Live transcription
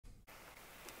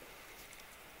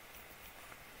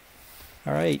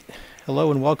All right.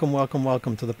 Hello and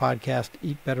welcome to the podcast,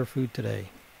 Eat Better Food Today.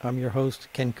 I'm your host,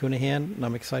 Ken Coonahan, and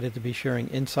I'm excited to be sharing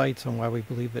insights on why we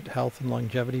believe that health and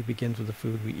longevity begins with the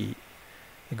food we eat.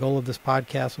 The goal of this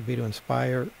podcast will be to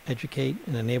inspire, educate,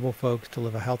 and enable folks to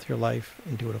live a healthier life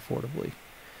and do it affordably.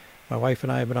 My wife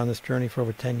and I have been on this journey for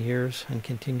over 10 years and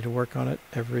continue to work on it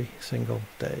every single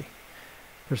day.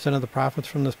 Percent of the profits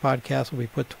from this podcast will be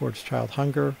put towards child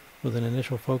hunger, with an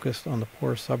initial focus on the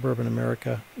poorest suburb in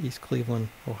America, East Cleveland,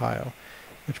 Ohio,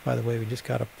 which, by the way, we just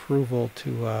got approval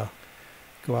to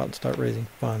go out and start raising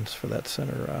funds for that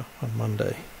center on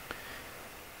Monday.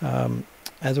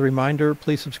 As a reminder,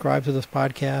 please subscribe to this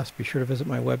podcast. Be sure to visit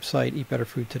my website, Eat Better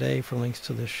Food Today, for links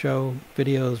to this show,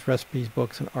 videos, recipes,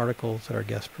 books, and articles that our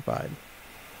guests provide.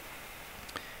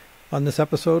 On this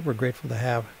episode, we're grateful to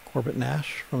have Corbett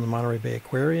Nash from the Monterey Bay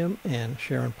Aquarium and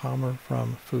Sharon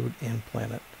from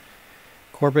Food+Planet.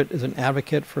 Corbett is an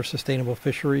advocate for sustainable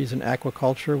fisheries and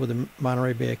aquaculture with the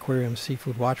Monterey Bay Aquarium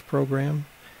Seafood Watch program.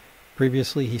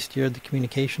 Previously, he steered the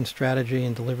communication strategy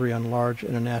and delivery on large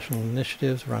international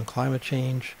initiatives around climate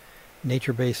change,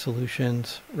 nature-based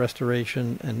solutions,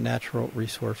 restoration, and natural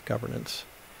resource governance.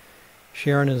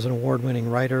 Sharon is an award-winning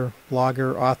writer,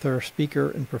 blogger, author, speaker,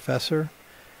 and professor.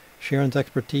 Sharon's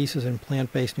expertise is in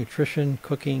plant-based nutrition,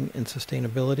 cooking, and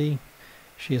sustainability.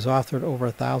 She has authored over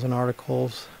 1,000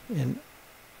 articles in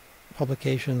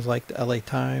publications like the LA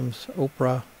Times,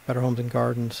 Oprah, Better Homes and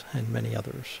Gardens, and many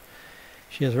others.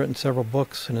 She has written several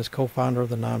books and is co-founder of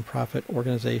the nonprofit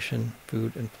organization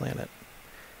Food+Planet.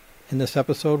 In this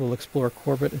episode, we'll explore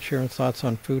Corbett and Sharon's thoughts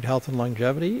on food, health, and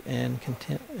longevity and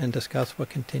discuss what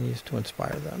continues to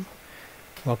inspire them.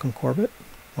 Welcome, Corbett.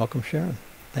 Welcome, Sharon.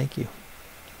 Thank you.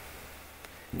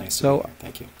 Nice to be here.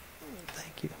 Thank you.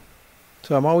 Thank you.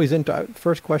 So I'm always into,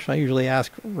 first question I usually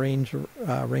ask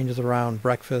ranges around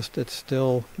breakfast. It's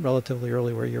still relatively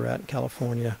early where you're at in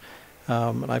California.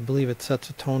 And I believe it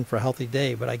sets a tone for a healthy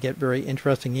day, but I get very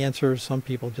interesting answers. Some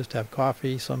people just have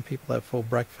coffee. Some people have full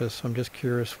breakfast. So I'm just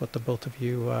curious what the both of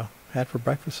you had for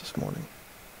breakfast this morning.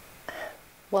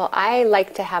 Well, I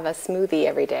like to have a smoothie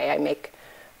every day. I make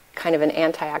kind of an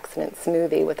antioxidant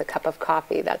smoothie with a cup of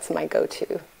coffee. That's my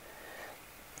go-to.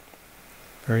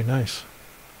 Very nice.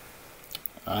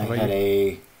 I had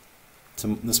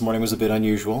this morning was a bit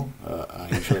unusual. I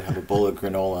usually have a bowl of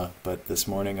granola, but this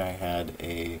morning I had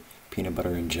a peanut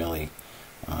butter and jelly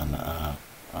on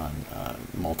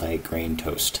multi-grain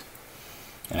toast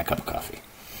and a cup of coffee.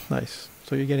 Nice.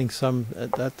 So you're getting some.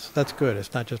 That's good.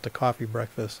 It's not just a coffee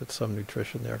breakfast. It's some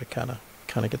nutrition there to kind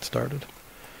of get started.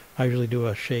 I usually do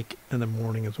a shake in the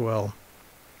morning as well.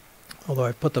 Although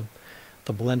I put the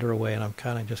blender away and I'm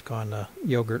kind of just gone to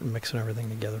yogurt and mixing everything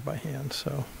together by hand.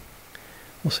 So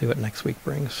we'll see what next week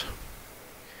brings.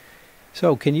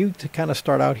 So can you, to kind of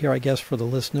start out here, I guess, for the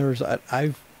listeners,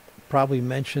 I've probably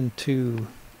mentioned to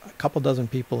a couple dozen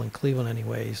people in Cleveland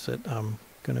anyways that I'm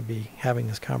going to be having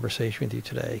this conversation with you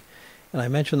today. And I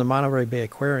mentioned the Monterey Bay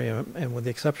Aquarium, and with the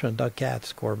exception of Doug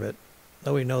Katz, Corbett,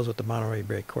 nobody knows what the Monterey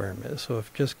Bay Aquarium is. So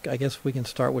I guess we can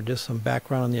start with just some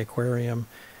background on the aquarium,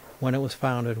 when it was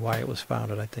founded, why it was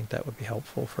founded. I think that would be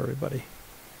helpful for everybody.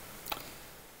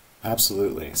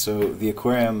 Absolutely. So the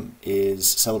aquarium is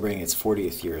celebrating its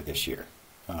 40th year this year.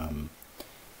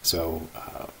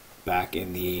 Back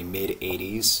in the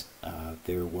mid-'80s,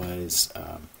 there was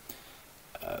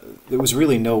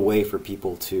really no way for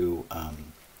people to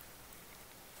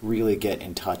really get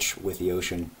in touch with the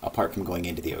ocean apart from going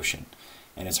into the ocean.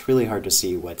 And it's really hard to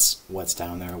see what's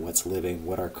down there, what's living,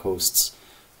 what our coasts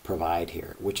provide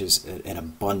here, which is an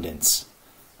abundance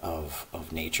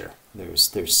of nature.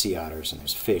 There's sea otters, and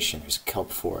there's fish, and there's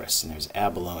kelp forests, and there's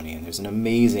abalone, and there's an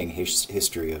amazing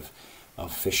history of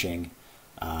fishing,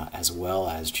 as well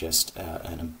as just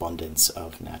an abundance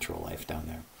of natural life down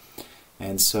there.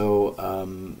 And so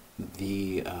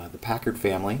the Packard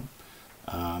family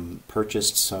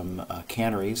purchased some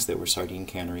canneries that were sardine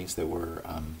canneries that were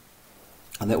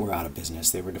out of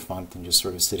business. They were defunct and just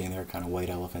sort of sitting there, kind of white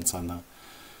elephants on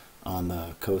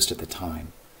the coast at the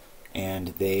time. And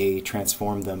they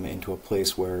transformed them into a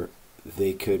place where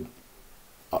they could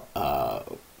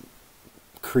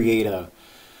create a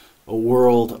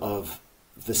world of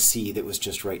the sea that was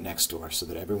just right next door, so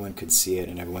that everyone could see it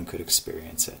and everyone could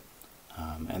experience it.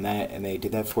 And they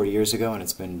did that 40 years ago, and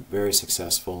it's been very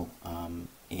successful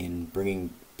in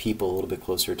bringing people a little bit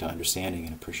closer to understanding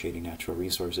and appreciating natural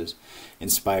resources,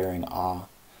 inspiring awe,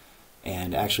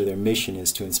 and actually their mission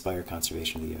is to inspire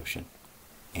conservation of the ocean.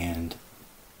 And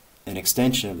an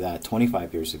extension of that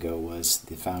 25 years ago was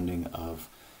the founding of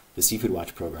the Seafood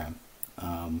Watch program.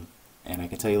 And I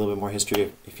can tell you a little bit more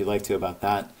history if you'd like to about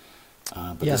that.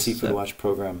 But yes, the Seafood Watch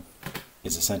program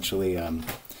is essentially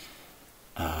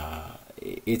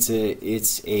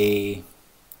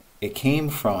it came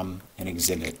from an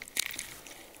exhibit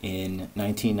in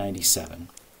 1997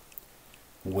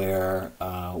 where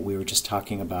we were just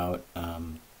talking about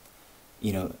the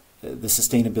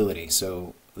sustainability.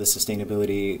 So the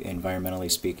sustainability,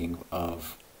 environmentally speaking,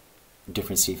 of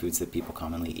different seafoods that people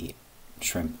commonly eat,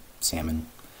 shrimp, salmon,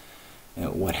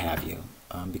 what have you,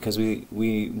 because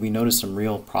we noticed some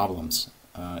real problems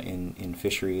in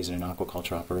fisheries and in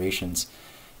aquaculture operations,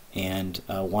 and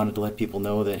wanted to let people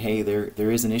know that, hey,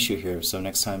 there is an issue here. So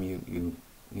next time you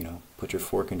put your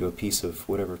fork into a piece of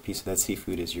whatever piece of that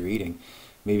seafood is you're eating,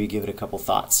 maybe give it a couple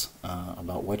thoughts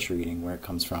about what you're eating, where it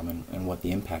comes from, and what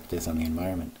the impact is on the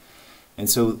environment. And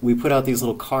so we put out these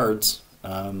little cards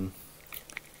in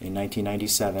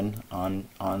 1997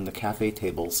 on the cafe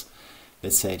tables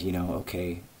that said,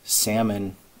 okay,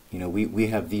 salmon, we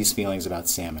have these feelings about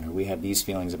salmon, or we have these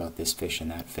feelings about this fish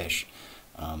and that fish,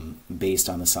 based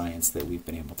on the science that we've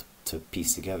been able to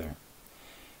piece together.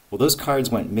 Well, those cards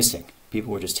went missing.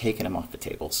 People were just taking them off the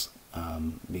tables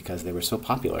because they were so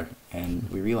popular, and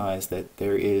we realized that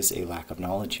there is a lack of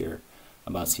knowledge here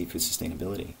about seafood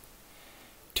sustainability.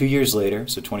 2 years later,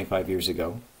 so 25 years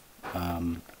ago,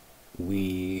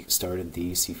 we started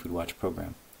the Seafood Watch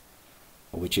program,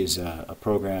 which is a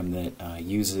program that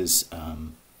uses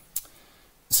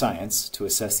science to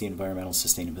assess the environmental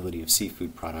sustainability of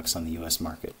seafood products on the U.S.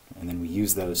 market. And then we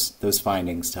use those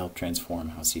findings to help transform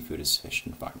how seafood is fished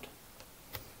and farmed.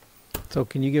 So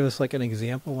can you give us like an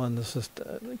example on this,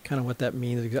 kind of what that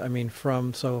means? I mean,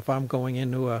 so if I'm going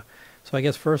into so I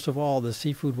guess first of all, the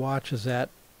Seafood Watch, is that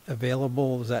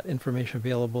available? Is that information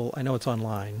available? I know it's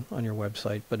online on your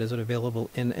website, but is it available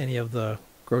in any of the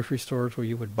grocery stores where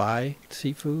you would buy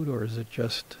seafood, or is it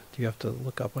just, do you have to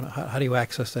look up on it? How do you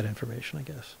access that information, I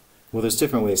guess? Well, there's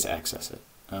different ways to access it.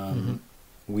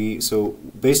 So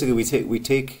basically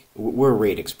we're a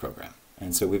ratings program,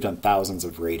 and so we've done thousands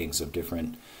of ratings of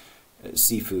different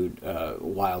seafood,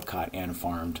 wild caught and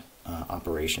farmed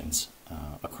operations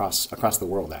across the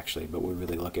world, actually, but we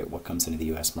really look at what comes into the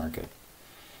U.S. market.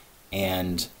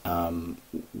 And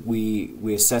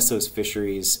we assess those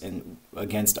fisheries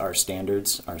against our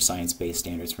standards, our science-based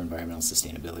standards for environmental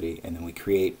sustainability, and then we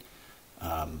create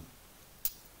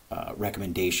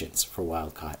recommendations for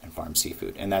wild-caught and farmed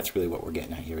seafood. And that's really what we're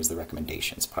getting at here, is the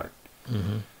recommendations part.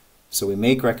 Mm-hmm. So we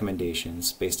make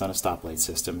recommendations based on a stoplight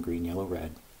system, green, yellow,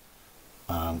 red,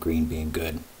 green being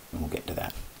good, and we'll get to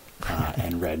that.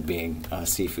 And red being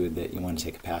seafood that you want to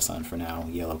take a pass on for now,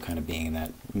 yellow kind of being in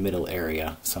that middle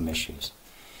area, some issues.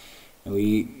 And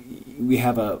we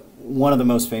have one of the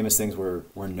most famous things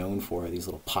we're known for are these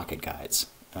little pocket guides.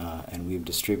 And we've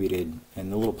distributed,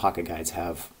 and the little pocket guides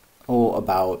have,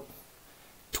 about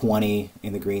 20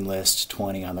 in the green list,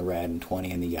 20 on the red, and 20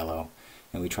 in the yellow.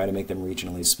 And we try to make them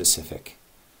regionally specific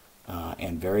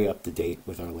and very up to date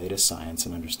with our latest science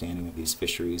and understanding of these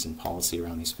fisheries and policy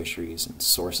around these fisheries and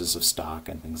sources of stock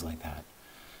and things like that.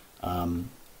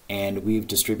 And we've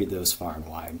distributed those far and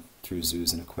wide through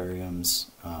zoos and aquariums,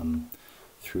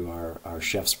 through our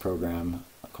chefs program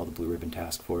called the Blue Ribbon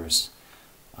Task Force,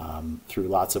 through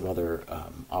lots of other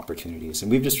opportunities.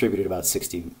 And we've distributed about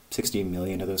 60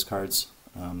 million of those cards,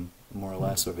 more or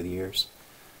less, over the years.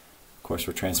 Of course,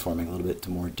 we're transforming a little bit to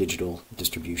more digital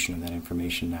distribution of that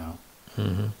information now.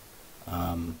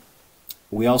 Mm-hmm.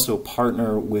 We also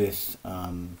partner with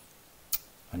a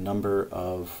number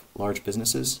of large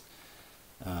businesses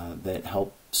that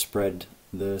help spread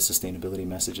the sustainability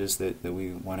messages that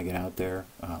we want to get out there,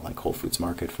 like Whole Foods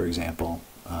Market, for example.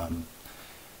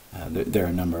 There are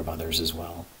a number of others as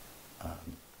well.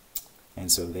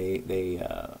 And so they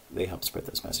help spread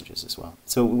those messages as well.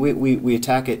 So we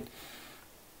attack it.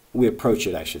 We approach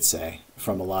it, I should say,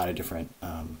 from a lot of different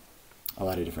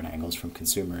angles, from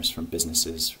consumers, from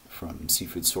businesses, from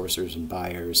seafood sourcers and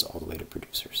buyers, all the way to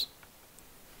producers.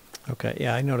 Okay,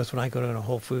 yeah, I notice when I go to a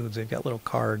Whole Foods, they've got little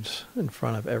cards in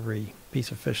front of every piece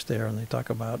of fish there, and they talk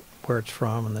about where it's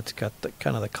from, and it's got the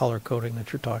kind of the color coding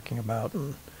that you're talking about,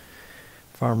 and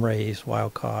farm raised,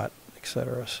 wild caught,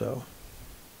 etc. So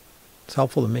it's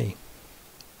helpful to me.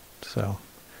 So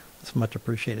it's much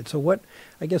appreciated. So what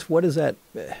is that,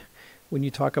 when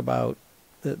you talk about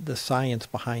the science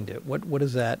behind it, what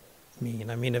does that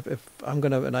mean? I mean, if I'm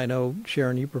going to, and I know,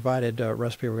 Sharon, you provided a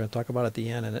recipe we're going to talk about at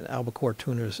the end, and albacore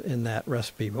tuna's in that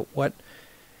recipe, but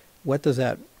what does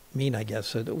that mean, I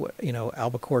guess?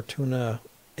 Albacore tuna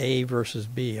A versus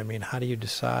B. I mean, how do you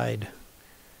decide,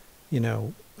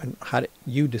 and how do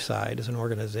you decide as an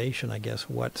organization, I guess,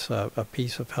 what's a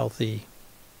piece of healthy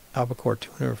albacore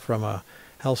tuna from a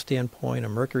health standpoint, a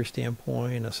mercury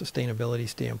standpoint, a sustainability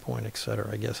standpoint, et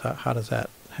cetera? I guess, how does that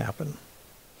happen?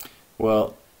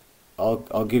 Well,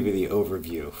 I'll give you the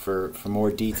overview. For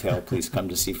more detail, please come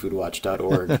to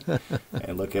seafoodwatch.org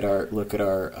and look at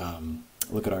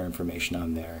our information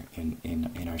on there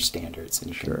in our standards,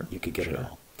 and you could get it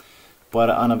all.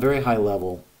 But on a very high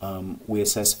level, we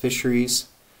assess fisheries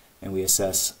and we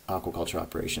assess aquaculture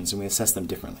operations, and we assess them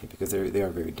differently because they are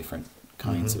very different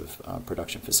kinds of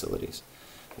production facilities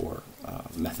or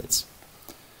methods.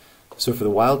 So for the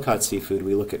wild-caught seafood,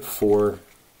 we look at 4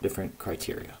 different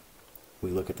criteria. We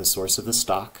look at the source of the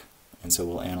stock, and so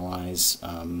we'll analyze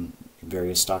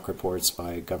various stock reports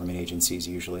by government agencies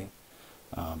usually,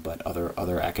 but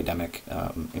other academic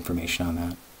information on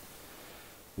that.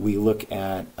 We look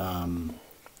at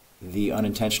the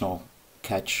unintentional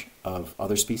catch of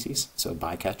other species, so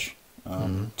bycatch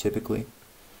typically,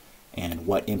 and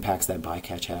what impacts that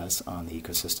bycatch has on the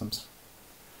ecosystems.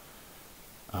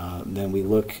 Then we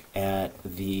look at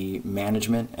the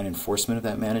management and enforcement of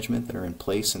that management that are in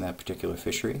place in that particular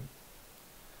fishery.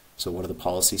 So what are the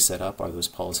policies set up? Are those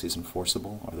policies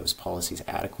enforceable? Are those policies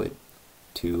adequate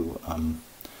to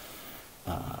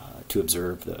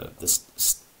observe the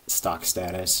stock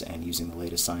status and using the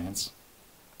latest science?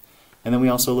 And then we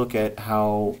also look at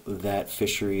how that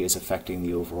fishery is affecting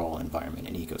the overall environment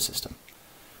and ecosystem.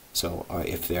 So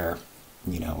if they're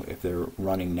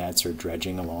running nets or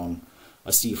dredging along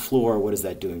a sea floor, what is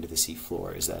that doing to the sea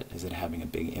floor? Is it having a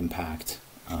big impact?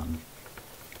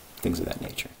 Things of that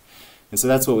nature. And so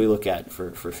that's what we look at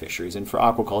for fisheries. And for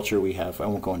aquaculture, we have, I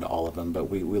won't go into all of them, but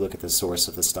we look at the source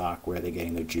of the stock, where are they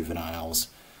getting their juveniles,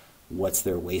 what's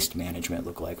their waste management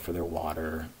look like for their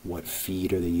water, what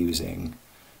feed are they using,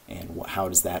 and how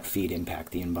does that feed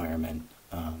impact the environment,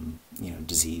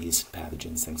 disease,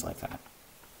 pathogens, things like that.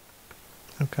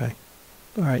 Okay.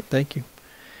 All right. Thank you.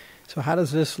 So how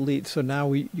does this lead? So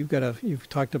now you've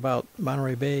talked about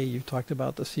Monterey Bay, you've talked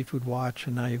about the Seafood Watch,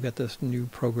 and now you've got this new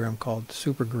program called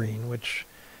Super Green, which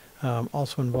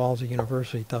also involves a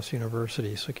university, Tufts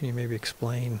University. So can you maybe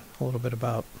explain a little bit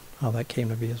about how that came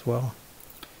to be as well?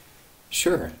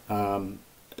 Sure.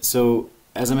 So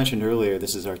as I mentioned earlier,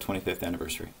 this is our 25th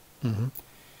anniversary.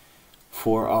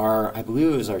 For I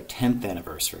believe it was our 10th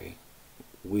anniversary,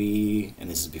 and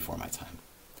this is before my time,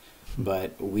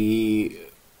 but we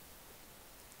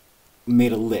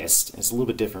made a list. It's a little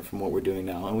bit different from what we're doing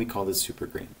now, and we called it Super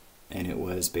Green. And it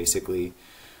was basically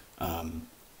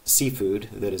seafood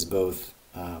that is both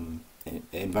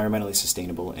environmentally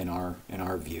sustainable in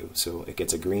our view, so it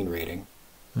gets a green rating,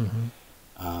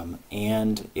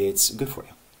 and it's good for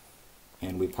you.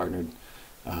 And we partnered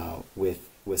with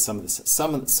some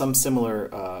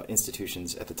similar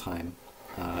institutions at the time.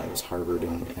 It was Harvard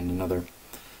and another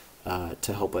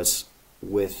to help us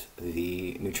with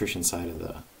the nutrition side of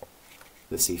the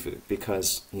seafood,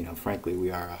 because frankly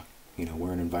we're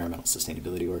an environmental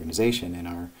sustainability organization, and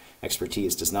our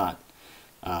expertise does not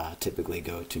typically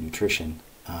go to nutrition,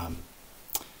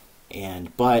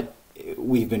 but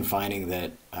we've been finding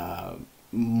that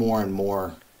more and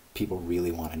more people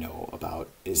really want to know about,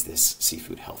 is this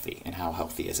seafood healthy, and how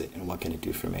healthy is it, and what can it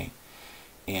do for me?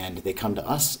 And they come to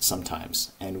us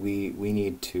sometimes, and we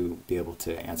need to be able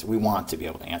to answer. We want to be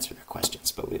able to answer their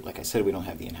questions, but like I said, we don't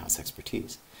have the in-house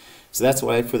expertise. So that's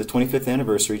why for the 25th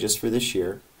anniversary, just for this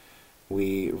year,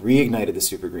 we reignited the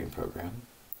Super Green program,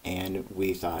 and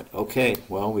we thought, okay,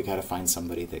 well, we got to find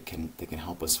somebody that can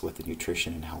help us with the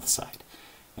nutrition and health side.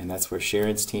 And that's where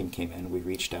Sharon's team came in. We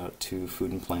reached out to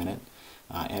Food+Planet,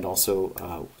 and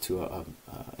also to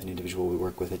an individual we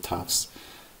work with at Tufts.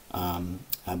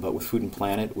 But with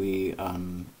Food+Planet, we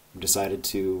decided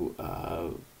to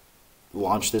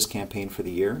launch this campaign for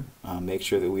the year, make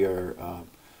sure that we are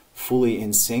fully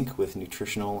in sync with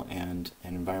nutritional and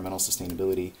environmental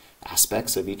sustainability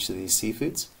aspects of each of these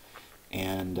seafoods.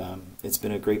 And it's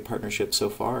been a great partnership so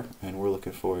far, and we're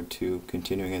looking forward to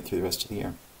continuing it through the rest of the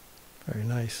year. Very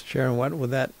nice. Sharon,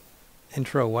 with that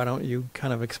intro, why don't you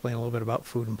kind of explain a little bit about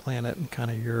Food+Planet and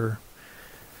kind of your,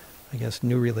 I guess,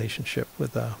 new relationship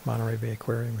with Monterey Bay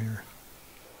Aquarium here?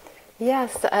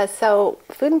 Yes, so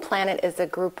Food+Planet is a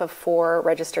group of 4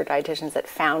 registered dietitians that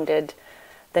founded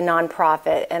the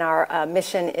nonprofit, and our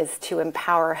mission is to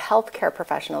empower healthcare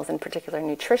professionals, in particular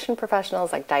nutrition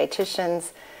professionals like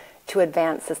dietitians, to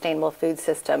advance sustainable food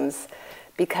systems,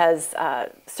 because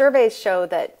surveys show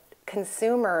that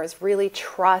consumers really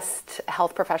trust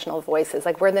health professional voices.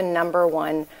 Like, we're the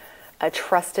 #1 a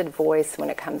trusted voice when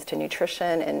it comes to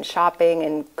nutrition and shopping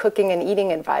and cooking and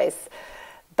eating advice.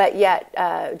 But yet,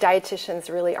 dietitians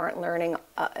really aren't learning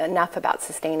enough about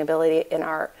sustainability in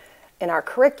our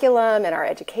curriculum, in our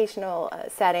educational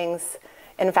settings.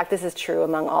 And in fact, this is true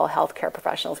among all healthcare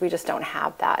professionals. We just don't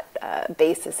have that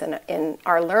basis in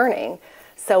our learning.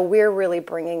 So we're really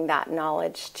bringing that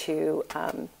knowledge to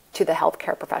the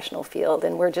healthcare professional field.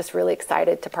 And we're just really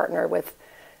excited to partner with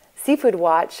Seafood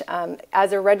Watch.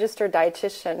 As a registered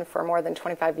dietitian for more than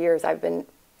 25 years,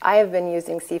 I have been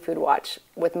using Seafood Watch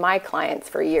with my clients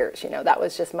for years. That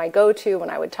was just my go-to when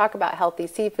I would talk about healthy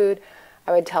seafood.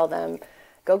 I would tell them,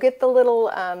 go get the little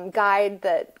guide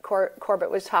that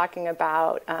Corbett was talking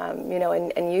about,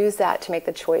 and use that to make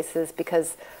the choices,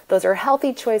 because those are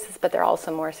healthy choices, but they're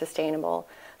also more sustainable.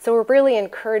 So we're really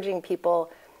encouraging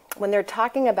people, when they're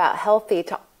talking about healthy,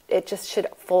 it just should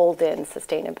fold in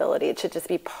sustainability. It should just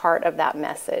be part of that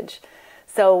message.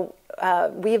 So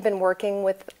we've been working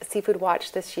with Seafood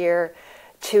Watch this year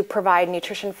to provide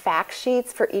nutrition fact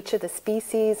sheets for each of the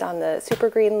species on the super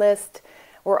green list.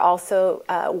 We're also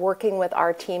working with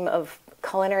our team of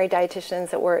culinary dietitians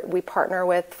that we partner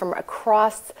with from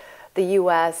across the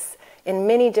U.S. in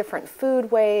many different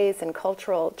food ways and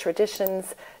cultural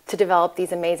traditions to develop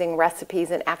these amazing recipes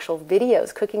and actual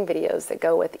videos, cooking videos that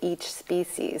go with each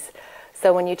species.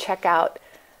 So when you check out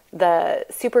the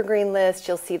super green list,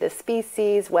 you'll see the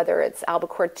species, whether it's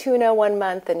albacore tuna one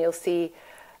month, and you'll see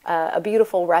a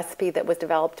beautiful recipe that was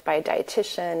developed by a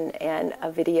dietitian and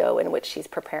a video in which she's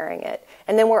preparing it.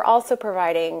 And then we're also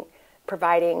providing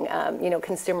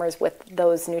consumers with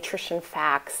those nutrition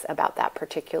facts about that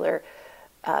particular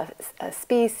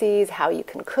species, how you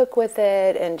can cook with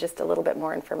it, and just a little bit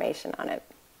more information on it.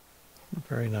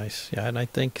 Very nice. Yeah, and I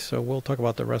think, so we'll talk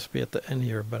about the recipe at the end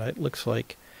here, but it looks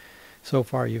like so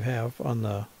far you have on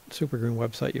the Super Green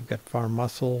website, you've got farm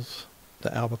mussels,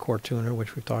 the albacore tuna,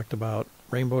 which we've talked about,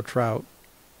 rainbow trout,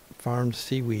 farmed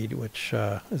seaweed, which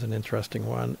is an interesting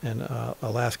one, and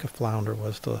Alaska flounder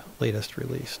was the latest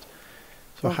released.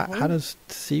 So how does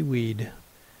seaweed,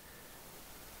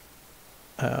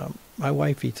 my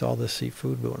wife eats all this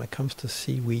seafood, but when it comes to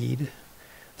seaweed,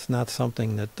 it's not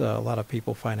something that a lot of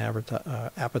people find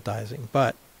appetizing,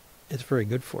 but it's very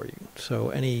good for you. So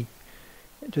any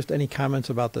comments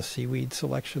about the seaweed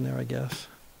selection there, I guess?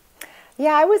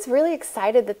 Yeah, I was really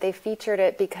excited that they featured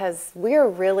it because we're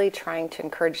really trying to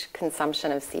encourage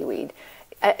consumption of seaweed.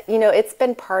 It's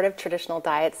been part of traditional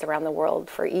diets around the world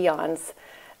for eons.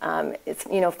 It's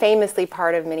famously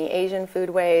part of many Asian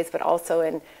foodways, but also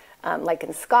in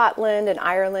Scotland and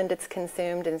Ireland it's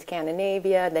consumed, in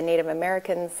Scandinavia, the Native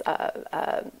Americans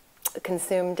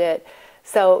consumed it.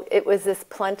 So it was this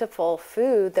plentiful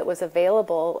food that was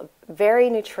available, very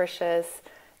nutritious,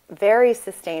 very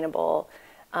sustainable,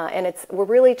 and we're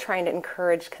really trying to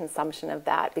encourage consumption of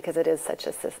that because it is such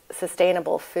a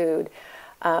sustainable food.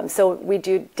 So we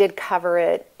did cover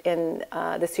it in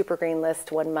the Super Green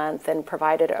list one month and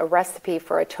provided a recipe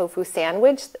for a tofu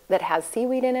sandwich that has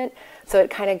seaweed in it. So it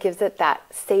kind of gives it that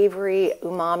savory,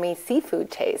 umami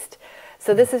seafood taste.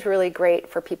 So this is really great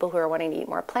for people who are wanting to eat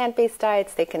more plant-based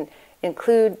diets. They can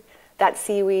include that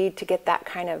seaweed to get that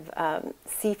kind of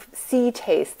sea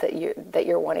taste that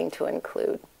you're wanting to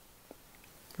include.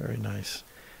 Very nice.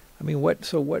 I mean,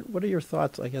 what are your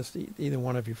thoughts, I guess, either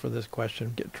one of you, for this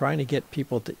question, trying to get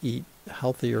people to eat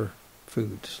healthier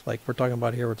foods? Like we're talking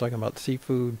about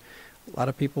seafood. A lot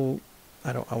of people,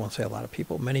 I won't say a lot of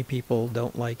people, many people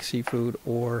don't like seafood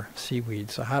or seaweed.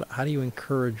 So how do you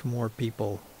encourage more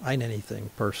people? I eat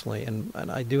anything personally, and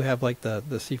I do have like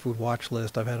the Seafood Watch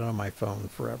list. I've had it on my phone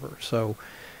forever. So,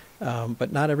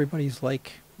 but not everybody's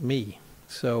like me.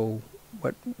 So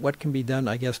what can be done,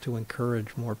 I guess, to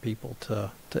encourage more people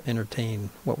to entertain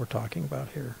what we're talking about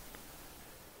here?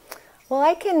 Well,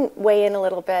 I can weigh in a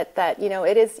little bit that,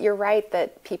 you're right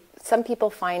that some people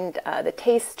find the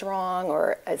taste strong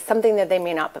or something that they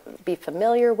may not be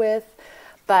familiar with,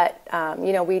 but,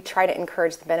 we try to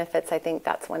encourage the benefits. I think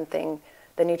that's one thing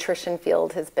the nutrition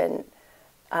field has been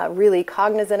really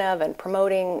cognizant of and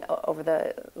promoting over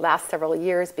the last several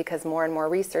years, because more and more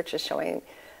research is showing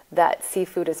that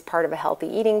seafood is part of a healthy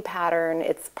eating pattern.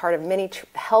 It's part of many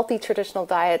healthy traditional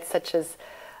diets, such as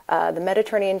the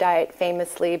Mediterranean diet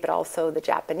famously, but also the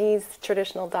Japanese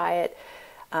traditional diet.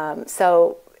 About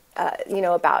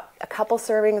a couple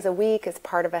servings a week is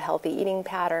part of a healthy eating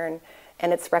pattern,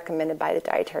 and it's recommended by the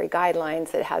dietary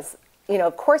guidelines. It has,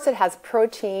 of course it has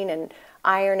protein and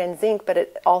iron and zinc, but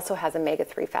it also has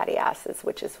omega-3 fatty acids,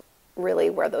 which is really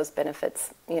where those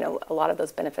benefits, a lot of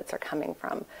those benefits are coming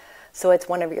from. So it's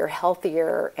one of your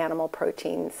healthier animal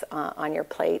proteins on your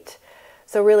plate.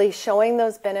 So really showing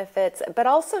those benefits, but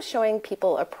also showing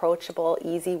people approachable,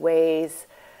 easy ways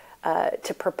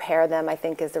to prepare them, I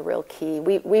think, is a real key.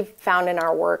 We've found in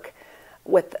our work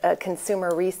with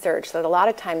consumer research that a lot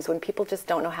of times when people just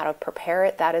don't know how to prepare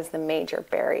it, that is the major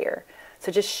barrier.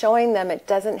 So just showing them it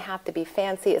doesn't have to be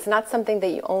fancy. It's not something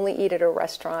that you only eat at a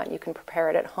restaurant. You can prepare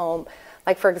it at home.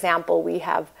 Like, for example, we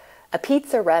have a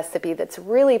pizza recipe that's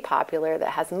really popular that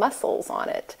has mussels on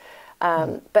it.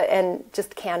 And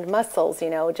just canned mussels,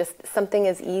 just something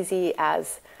as easy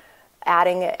as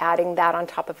adding that on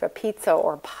top of a pizza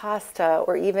or pasta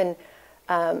or even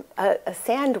a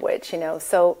sandwich,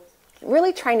 So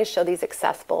really trying to show these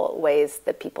accessible ways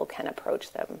that people can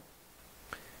approach them.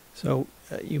 So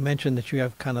you mentioned that you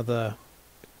have kind of the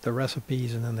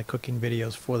recipes and then the cooking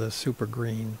videos for the super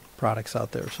green products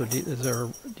out there. So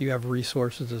do you have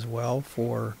resources as well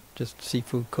for just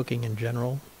seafood cooking in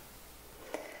general?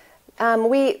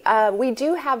 We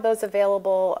do have those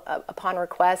available upon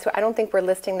request. I don't think we're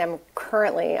listing them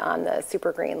currently on the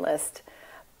super green list,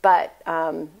 but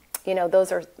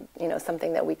those are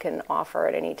something that we can offer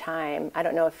at any time. I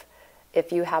don't know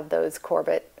if you have those,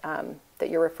 Corbett, that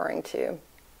you're referring to.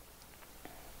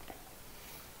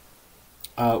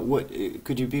 What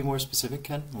could you be more specific,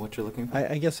 Ken, on what you're looking for?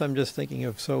 I guess I'm just thinking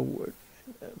of,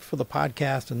 for the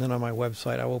podcast and then on my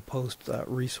website, I will post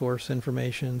resource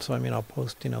information. So, I'll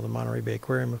post, the Monterey Bay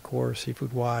Aquarium, of course,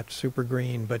 Seafood Watch, Super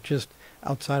Green, but just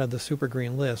outside of the Super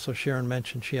Green list. So Sharon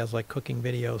mentioned she has like cooking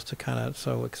videos to kind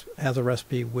of, has a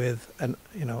recipe with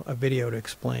a video to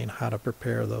explain how to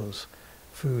prepare those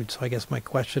foods. So I guess my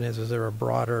question is there a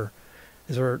broader,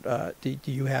 do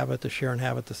you have it, does Sharon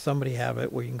have it, does somebody have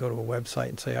it where you can go to a website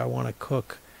and say, I want to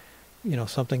cook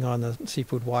something on the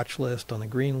Seafood Watch list, on the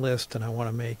green list, and I want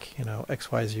to make,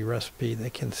 XYZ recipe they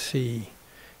can see?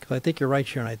 Because I think you're right,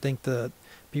 Sharon. I think the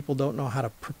people don't know how to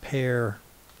prepare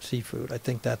seafood. I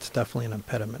think that's definitely an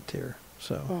impediment here.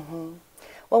 So. Mm-hmm.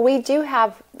 Well, we do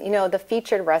have, the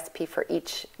featured recipe for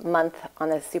each month on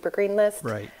the super green list.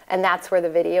 Right. And that's where the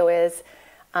video is.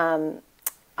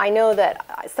 I know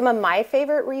that some of my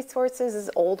favorite resources is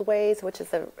Old Ways, which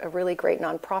is a really great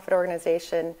nonprofit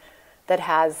organization that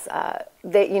has,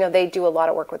 they do a lot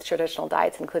of work with traditional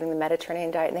diets, including the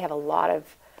Mediterranean diet, and they have a lot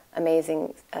of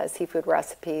amazing seafood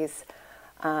recipes.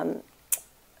 And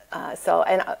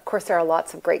of course there are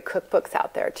lots of great cookbooks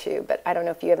out there too, but I don't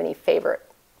know if you have any favorite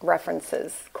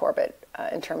references, Corbett,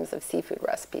 in terms of seafood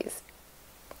recipes.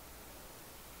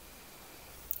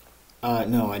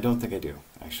 No, I don't think I do,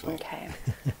 actually. Okay.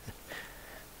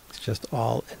 It's just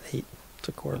all innate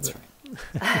to Corbett.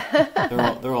 That's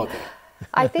right. They're all good.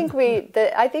 I think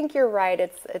you're right.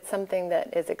 It's something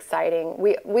that is exciting.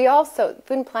 We also,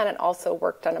 Food+Planet also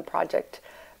worked on a project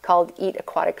called Eat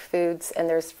Aquatic Foods, and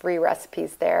there's free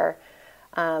recipes there.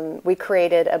 We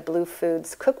created a Blue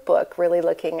Foods cookbook, really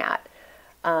looking at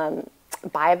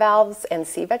bivalves and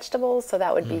sea vegetables. So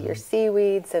that would be your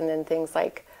seaweeds, and then things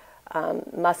like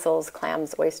mussels,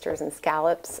 clams, oysters, and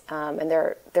scallops. And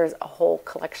there's a whole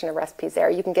collection of recipes there.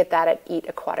 You can get that at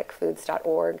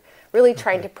eataquaticfoods.org. Really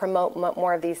trying to promote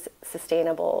more of these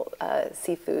sustainable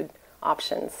seafood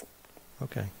options.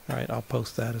 Okay. All right. I'll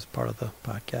post that as part of the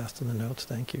podcast in the notes.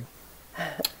 Thank you.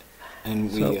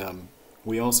 And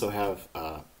we also have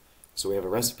we have a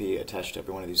recipe attached to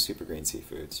every one of these super green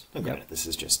seafoods. Now, granted, this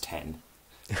is just 10.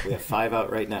 We have 5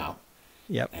 out right now.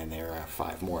 Yep. And there are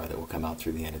 5 more that will come out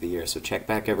through the end of the year. So check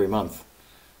back every month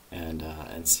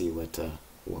and see what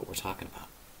we're talking about.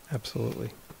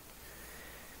 Absolutely.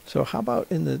 So how about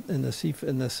in the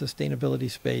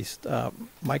sustainability space?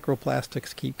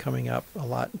 Microplastics keep coming up a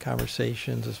lot in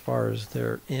conversations as far as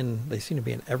they seem to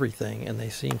be in everything, and they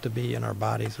seem to be in our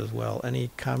bodies as well. Any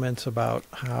comments about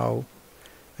how,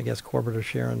 I guess, Corbett or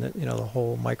Sharon, that the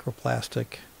whole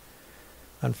microplastic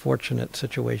unfortunate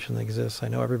situation that exists? I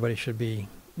know everybody should be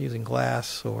using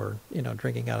glass or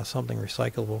drinking out of something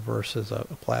recyclable versus a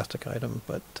plastic item,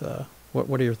 but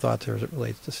what are your thoughts here as it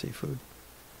relates to seafood?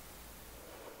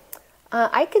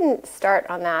 I can start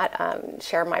on that,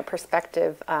 share my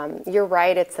perspective. You're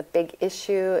right, it's a big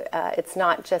issue. It's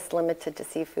not just limited to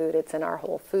seafood, it's in our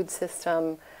whole food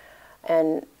system,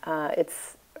 and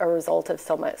it's a result of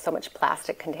so much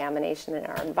plastic contamination in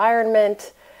our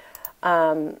environment.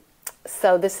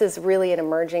 So this is really an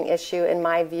emerging issue. In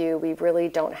my view, we really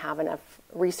don't have enough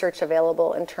research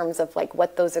available in terms of like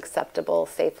what those acceptable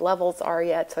safe levels are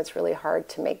yet, so it's really hard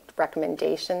to make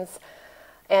recommendations.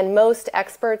 And most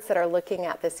experts that are looking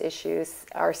at this issue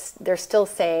they're still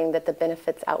saying that the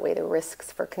benefits outweigh the risks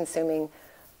for consuming,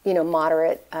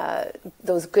 moderate,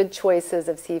 those good choices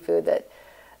of seafood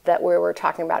that we were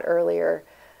talking about earlier.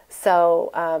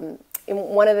 So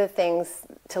one of the things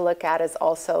to look at is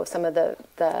also some of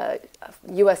the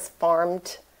U.S.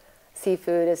 farmed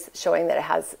seafood is showing that it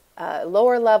has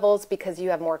lower levels because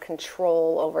you have more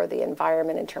control over the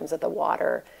environment in terms of the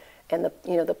water and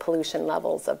the pollution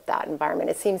levels of that environment.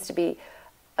 It seems to be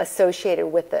associated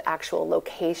with the actual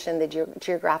location, the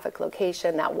geographic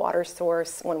location, that water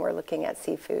source when we're looking at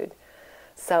seafood.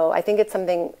 So I think it's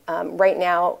something right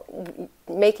now,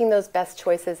 making those best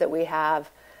choices that we have,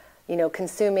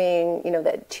 consuming,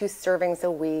 that 2 servings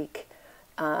a week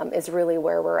is really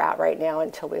where we're at right now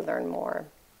until we learn more.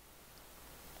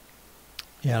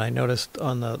 Yeah, and I noticed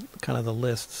on the kind of the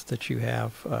lists that you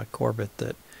have, Corbett,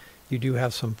 that you do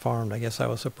have some farmed. I guess I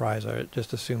was surprised. I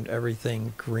just assumed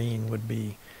everything green would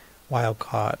be wild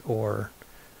caught or,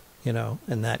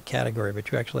 in that category.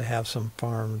 But you actually have some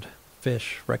farmed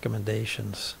fish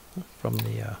recommendations from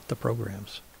the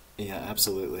programs. Yeah,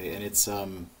 absolutely. And it's,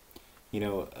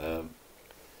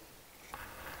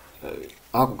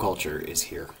 aquaculture is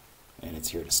here, and it's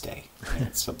here to stay. And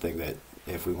it's something that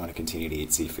if we want to continue to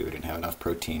eat seafood and have enough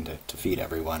protein to feed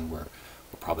everyone, we're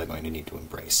probably going to need to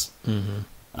embrace. Mm-hmm.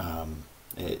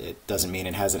 It doesn't mean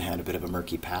it hasn't had a bit of a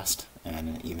murky past,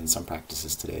 and even some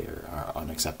practices today are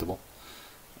unacceptable.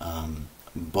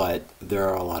 But there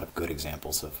are a lot of good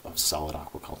examples of solid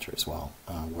aquaculture as well,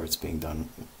 where it's being done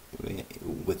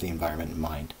with the environment in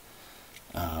mind.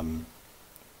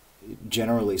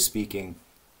 Generally speaking,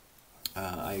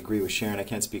 I agree with Sharon. I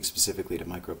can't speak specifically to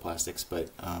microplastics, but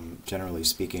generally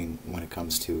speaking, when it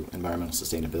comes to environmental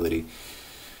sustainability,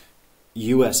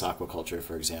 U.S. aquaculture,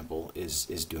 for example, is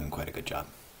doing quite a good job.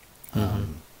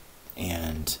 Mm-hmm.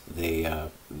 And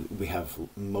we have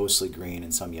mostly green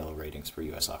and some yellow ratings for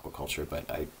U.S. aquaculture, but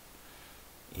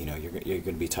you're going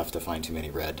to be tough to find too many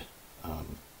red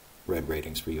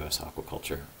ratings for U.S.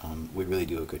 aquaculture. We really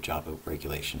do a good job of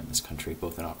regulation in this country,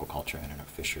 both in aquaculture and in our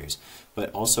fisheries.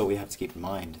 But also we have to keep in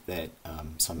mind that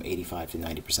some 85 to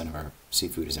 90% of our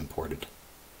seafood is imported,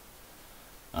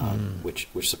 which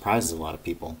surprises a lot of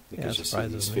people, because you see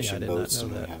these fishing boats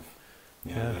and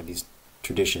we have these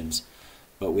traditions,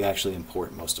 but we actually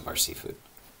import most of our seafood.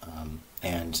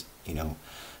 And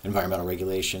environmental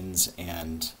regulations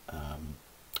and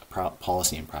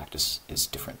policy and practice is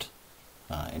different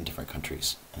in different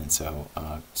countries, and so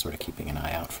sort of keeping an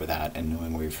eye out for that and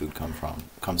knowing where your food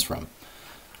comes from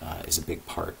is a big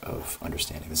part of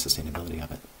understanding the sustainability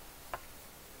of it.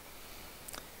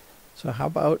 So how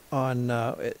about on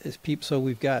so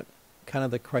we've got kind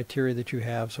of the criteria that you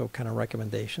have, so kind of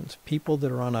recommendations. People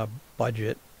that are on a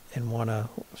budget and want to,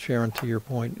 Sharon, to your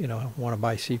point, want to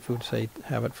buy seafood, say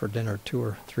have it for dinner 2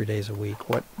 or 3 days a week.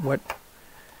 What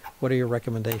are your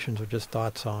recommendations or just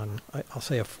thoughts on, I'll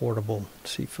say, affordable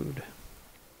seafood?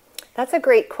 That's a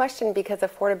great question, because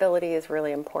affordability is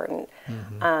really important.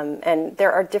 Mm-hmm. And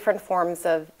there are different forms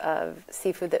of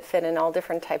seafood that fit in all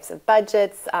different types of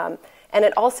budgets. And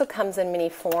it also comes in many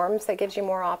forms that gives you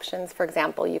more options. For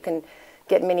example, you can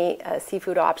get many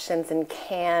seafood options in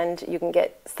canned. You can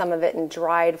get some of it in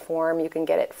dried form. You can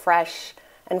get it fresh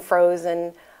and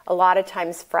frozen. A lot of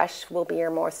times fresh will be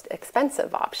your most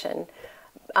expensive option.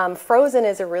 Frozen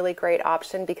is a really great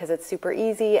option because it's super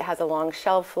easy. It has a long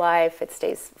shelf life. It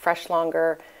stays fresh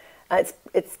longer.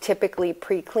 It's typically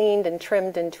pre-cleaned and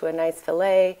trimmed into a nice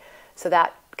fillet, so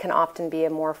that can often be a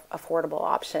more affordable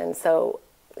option. So,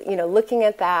 looking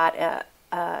at that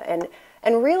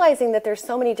and realizing that there's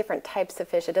so many different types of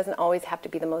fish, it doesn't always have to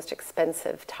be the most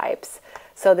expensive types.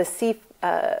 So the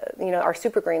our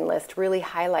super green list really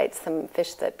highlights some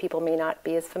fish that people may not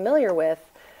be as familiar with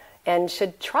and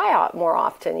should try out more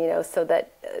often, so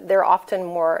that they're often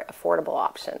more affordable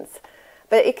options.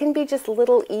 But it can be just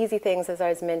little easy things, as I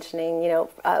was mentioning,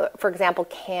 for example,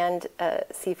 canned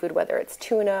seafood, whether it's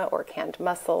tuna or canned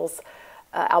mussels,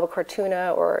 albacore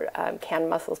tuna or canned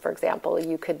mussels, for example.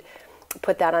 You could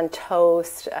put that on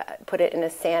toast, put it in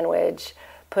a sandwich,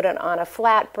 put it on a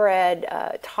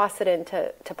flatbread, toss it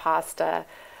into pasta,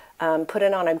 put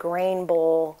it on a grain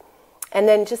bowl. And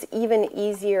then just even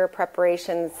easier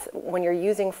preparations when you're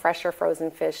using fresh or frozen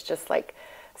fish, just like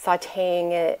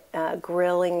sautéing it,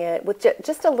 grilling it with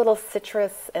just a little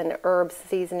citrus and herb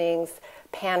seasonings,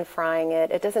 pan frying it.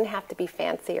 It doesn't have to be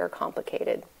fancy or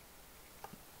complicated.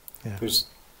 Yeah.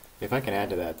 If I can add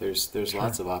to that, there's Sure.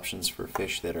 lots of options for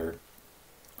fish that are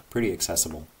pretty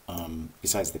accessible.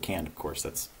 Besides the canned, of course,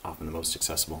 that's often the most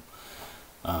accessible.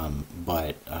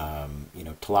 But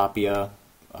tilapia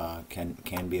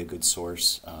can be a good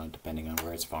source depending on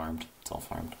where it's farmed. It's all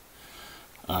farmed,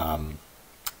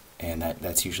 and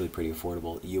that's usually pretty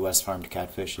affordable. U.S. farmed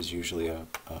catfish is usually a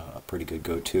pretty good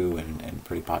go-to and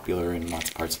pretty popular in lots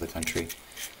of parts of the country.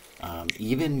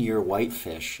 Even your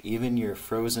whitefish, even your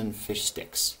frozen fish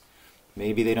sticks,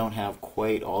 maybe they don't have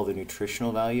quite all the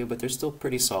nutritional value, but they're still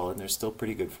pretty solid. And they're still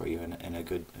pretty good for you and a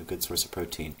good source of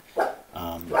protein.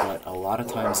 But a lot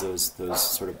of times those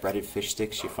sort of breaded fish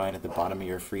sticks you find at the bottom of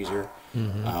your freezer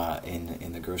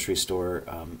in the grocery store,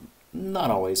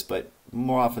 not always, but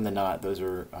more often than not, those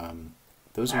are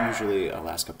usually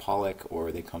Alaska pollock,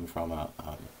 or they come from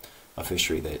a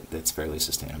fishery that's fairly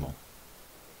sustainable.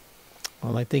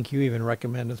 Well, I think you even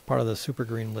recommend, as part of the super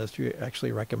green list, you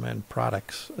actually recommend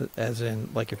products, as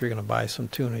in, like, if you're going to buy some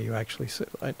tuna, you actually,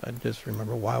 I just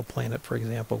remember Wild Planet, for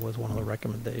example, was one of the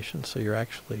recommendations. So you're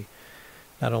actually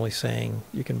not only saying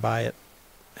you can buy it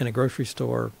in a grocery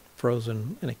store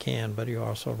frozen in a can, but you're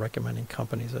also recommending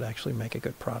companies that actually make a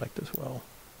good product as well.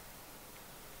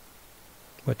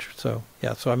 So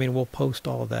I mean, we'll post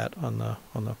all of that on the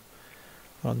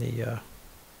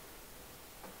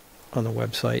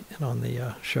website and on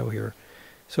the show here.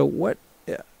 So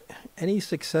any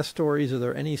success stories? Are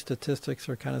there any statistics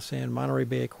that are kind of saying Monterey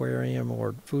Bay Aquarium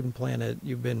or Food+Planet,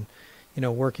 you've been,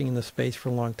 working in the space for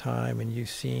a long time, and you've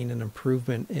seen an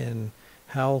improvement in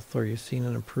health, or you've seen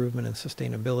an improvement in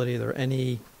sustainability? Are there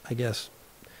any, I guess,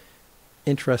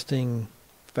 interesting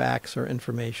facts or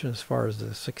information as far as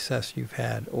the success you've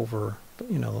had over,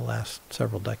 the last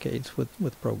several decades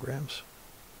with programs?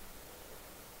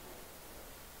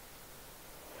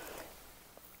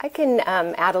 I can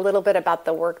add a little bit about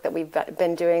the work that we've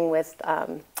been doing with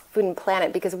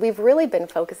Food+Planet, because we've really been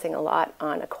focusing a lot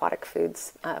on aquatic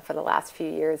foods for the last few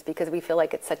years, because we feel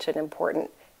like it's such an important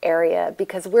area,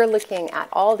 because we're looking at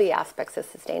all the aspects of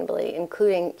sustainability,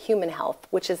 including human health,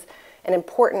 which is an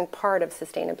important part of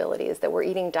sustainability, is that we're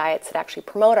eating diets that actually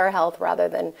promote our health rather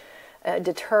than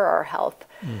deter our health.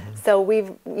 Mm-hmm. So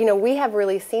we have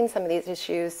really seen some of these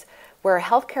issues where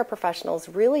healthcare professionals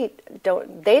really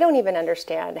don't even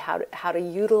understand how to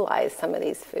utilize some of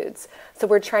these foods. So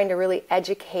we're trying to really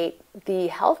educate the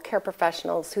healthcare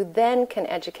professionals, who then can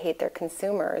educate their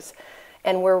consumers.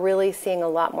 And we're really seeing a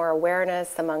lot more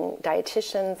awareness among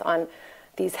dietitians on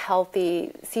these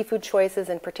healthy seafood choices,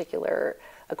 in particular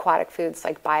aquatic foods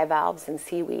like bivalves and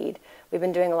seaweed. We've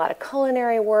been doing a lot of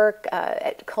culinary work,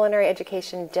 culinary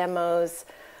education demos,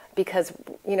 because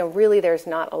really there's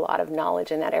not a lot of knowledge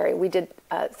in that area. We did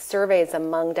surveys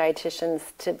among dietitians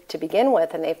to begin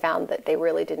with, and they found that they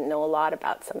really didn't know a lot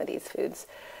about some of these foods.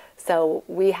 So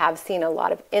we have seen a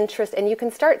lot of interest, and you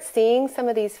can start seeing some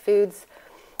of these foods,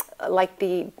 like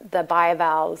the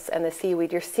bivalves and the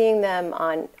seaweed. You're seeing them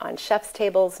on chefs'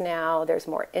 tables now. There's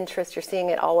more interest. You're seeing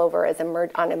it all over as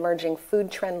on emerging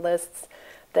food trend lists,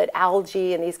 that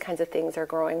algae and these kinds of things are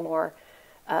growing more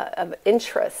of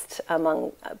interest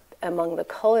among the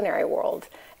culinary world.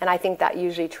 And I think that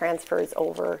usually transfers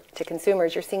over to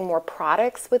consumers. You're seeing more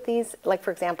products with these, like,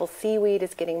 for example, seaweed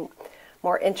is getting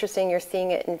more interesting. You're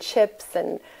seeing it in chips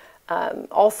and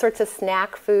all sorts of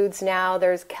snack foods now.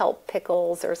 There's kelp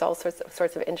pickles. There's all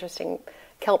sorts of interesting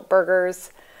kelp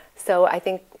burgers. So I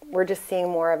think we're just seeing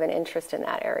more of an interest in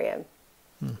that area.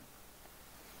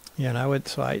 Yeah, and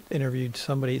I interviewed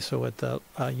somebody, so at the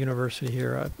university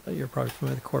here, you're probably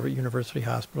familiar with Corbett University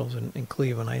Hospitals in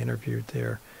Cleveland. I interviewed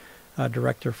their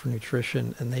director for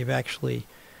nutrition, and they've actually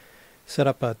set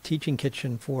up a teaching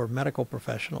kitchen for medical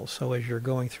professionals. So as you're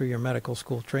going through your medical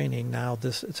school training, now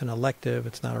it's an elective,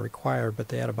 it's not a required, but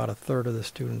they had about a third of the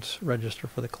students register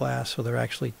for the class. So they're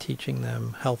actually teaching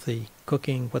them healthy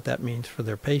cooking, what that means for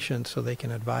their patients, so they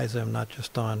can advise them not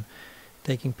just on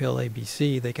taking pill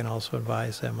ABC, they can also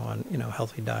advise them on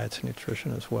healthy diets and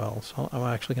nutrition as well. So I'm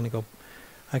actually going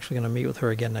to meet with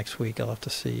her again next week. I'll have to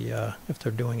see if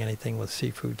they're doing anything with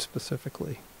seafood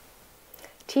specifically.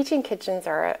 Teaching kitchens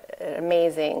are an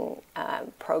amazing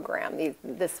program.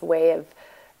 This way of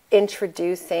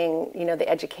introducing the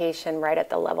education right at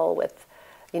the level with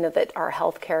that our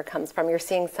healthcare comes from. You're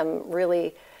seeing some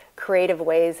really creative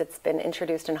ways it's been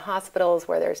introduced in hospitals,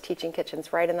 where there's teaching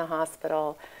kitchens right in the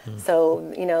hospital.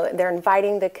 So they're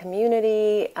inviting the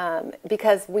community,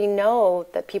 because we know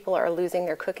that people are losing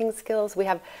their cooking skills. We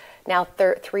have now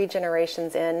 3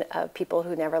 generations in of people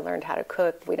who never learned how to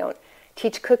cook. We don't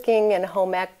teach cooking and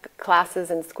home ec classes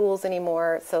in schools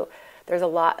anymore. So there's a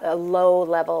low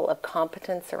level of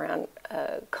competence around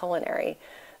culinary.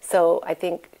 So I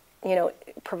think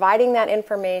providing that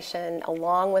information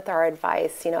along with our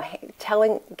advice,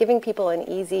 giving people an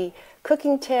easy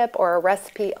cooking tip or a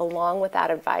recipe along with that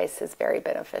advice is very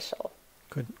beneficial.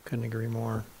 Couldn't agree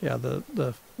more. Yeah,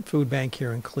 the food bank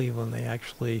here in Cleveland, they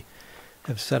actually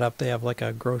have set up, they have like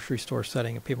a grocery store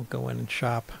setting, and people go in and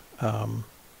shop,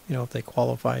 if they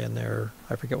qualify in there,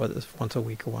 I forget what it is, once a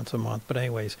week or once a month. But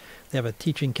anyways, they have a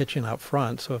teaching kitchen out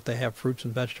front. So if they have fruits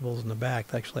and vegetables in the back,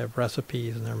 they actually have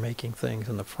recipes, and they're making things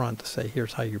in the front to say,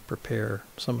 here's how you prepare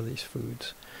some of these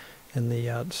foods. in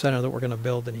the center that we're going to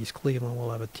build in East Cleveland,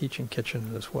 we'll have a teaching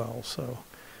kitchen as well. So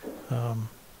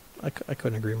I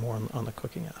couldn't agree more on the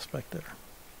cooking aspect there.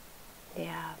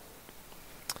 Yeah.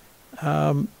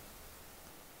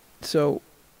 So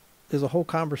there's a whole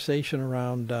conversation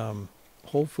around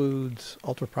whole foods,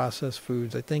 ultra-processed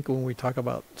foods. I think when we talk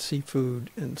about seafood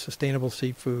and sustainable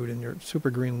seafood and your super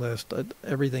green list,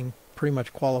 everything pretty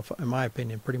much in my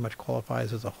opinion, pretty much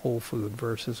qualifies as a whole food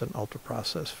versus an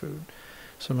ultra-processed food.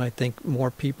 So I think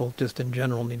more people just in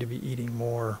general need to be eating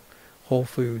more whole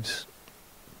foods,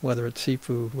 whether it's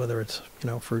seafood, whether it's,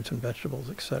 fruits and vegetables,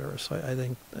 etc. So I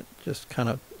think that just kind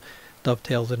of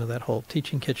dovetails into that whole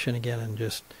teaching kitchen again, and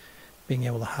just being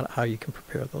able to how you can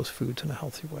prepare those foods in a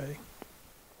healthy way.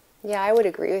 Yeah, I would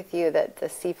agree with you that the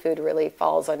seafood really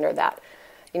falls under that.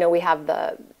 We have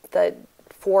the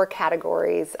 4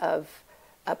 categories of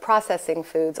processing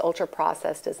foods. Ultra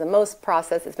processed is the most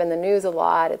processed. It's been in the news a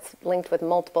lot. It's linked with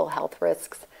multiple health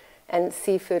risks, and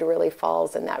seafood really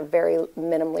falls in that very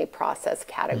minimally processed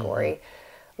category,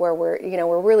 where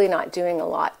we're really not doing a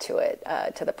lot to it,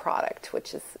 to the product,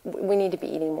 which is, we need to be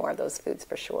eating more of those foods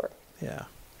for sure. Yeah.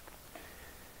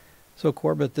 So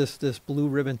Corbett, this Blue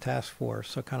Ribbon Task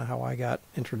Force, so kind of how I got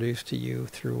introduced to you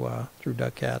through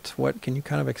Duck Cats. What can you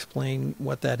kind of explain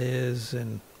what that is,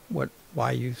 and why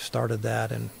you started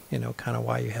that, and kind of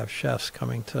why you have chefs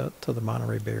coming to the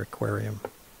Monterey Bay Aquarium?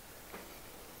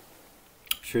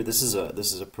 Sure. This is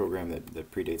a program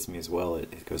that predates me as well.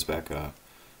 It goes back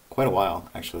quite a while,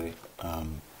 actually,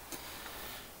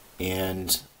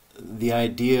 and the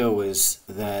idea was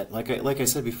that, like I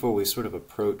said before, we sort of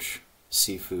approach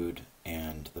seafood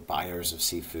and the buyers of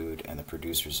seafood and the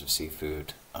producers of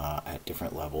seafood at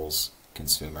different levels,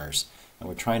 consumers, and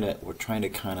we're trying to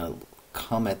kind of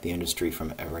come at the industry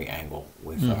from every angle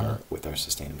with our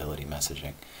sustainability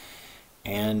messaging.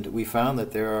 And we found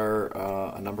that there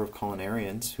are a number of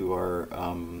culinarians who are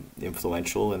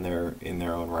influential in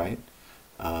their own right,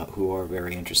 who are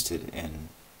very interested in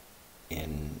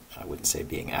I wouldn't say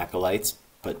being acolytes,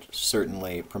 but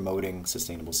certainly promoting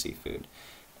sustainable seafood.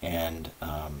 And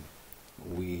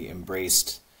we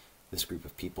embraced this group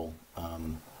of people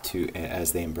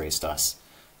as they embraced us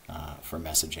for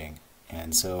messaging.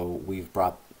 And so we've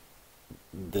brought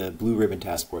the Blue Ribbon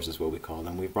Task Force, is what we call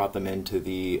them. We've brought them into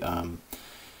the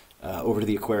over to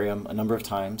the aquarium a number of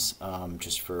times,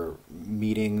 just for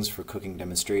meetings, for cooking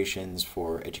demonstrations,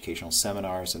 for educational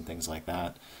seminars and things like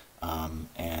that.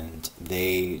 And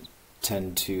they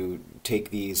tend to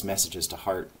take these messages to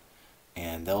heart,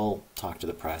 and they'll talk to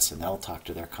the press, and they'll talk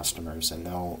to their customers, and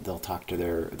they'll talk to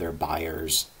their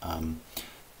buyers,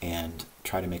 and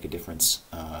try to make a difference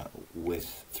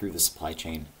through the supply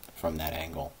chain from that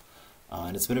angle.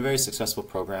 And it's been a very successful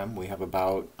program. We have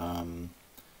about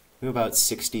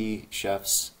 60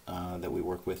 chefs that we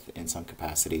work with in some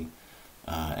capacity,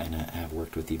 and have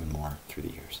worked with even more through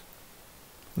the years.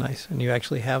 Nice. And you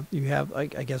actually have I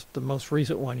guess the most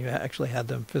recent one, you actually had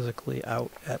them physically out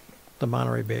at the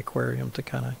Monterey Bay Aquarium to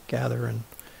kind of gather and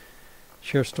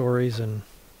share stories and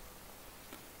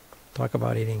talk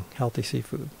about eating healthy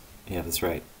seafood. Yeah, that's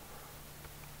right.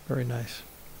 Very nice.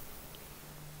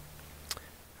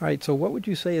 All right, so what would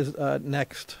you say is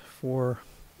next for,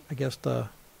 I guess, the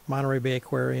Monterey Bay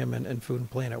Aquarium and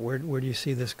Food+Planet? Where do you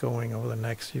see this going over the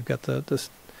next? You've got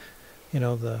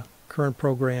the current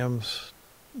programs.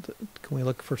 Can we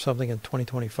look for something in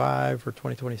 2025 or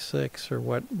 2026, or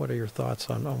what are your thoughts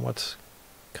on what's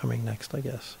coming next, I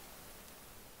guess?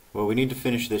 Well, we need to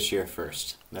finish this year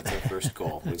first. That's our first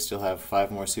goal. We still have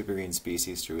 5 more super green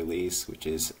species to release, which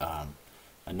is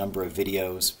a number of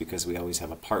videos, because we always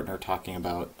have a partner talking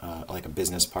about, like a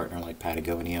business partner like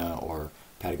Patagonia, or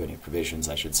Patagonia Provisions,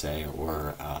 I should say,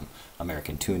 or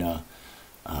American Tuna,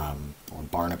 or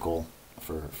Barnacle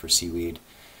for seaweed,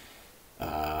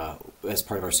 as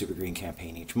part of our Super Green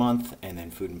campaign each month. And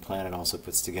then Food+Planet also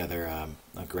puts together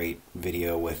a great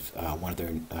video with one of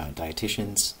their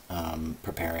dietitians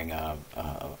preparing a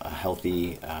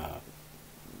healthy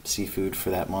seafood for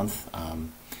that month.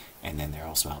 And then they're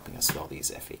also helping us with all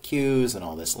these FAQs and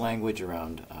all this language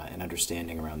around and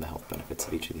understanding around the health benefits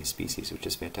of each of these species, which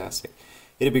is fantastic.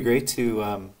 It'd be great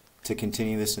to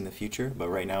continue this in the future, but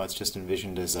right now it's just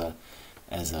envisioned as a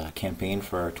campaign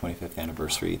for our 25th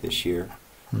anniversary this year.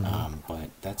 But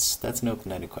that's an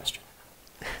open-ended question.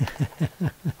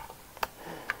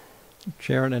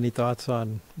 Sharon, any thoughts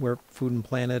on where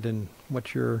Food+Planet and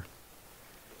what you're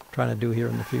trying to do here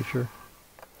in the future?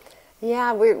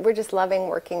 Yeah, we're just loving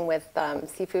working with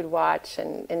Seafood Watch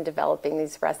and developing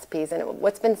these recipes. And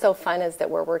what's been so fun is that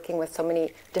we're working with so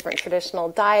many different traditional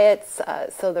diets,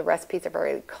 so the recipes are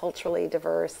very culturally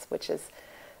diverse, which is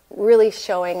really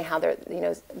showing how they're,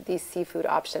 these seafood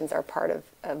options are part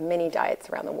of many diets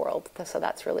around the world. So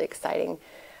that's really exciting.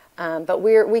 But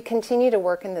we continue to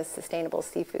work in the sustainable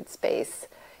seafood space,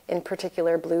 in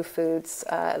particular blue foods,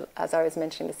 as I was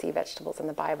mentioning, the sea vegetables and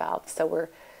the bivalves. So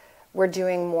we're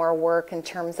doing more work in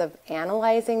terms of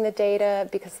analyzing the data,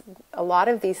 because a lot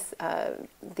of these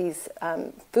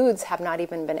foods have not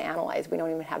even been analyzed. We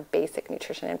don't even have basic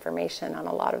nutrition information on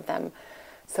a lot of them.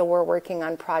 So we're working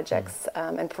on projects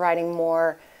and providing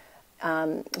more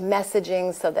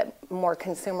messaging so that more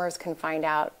consumers can find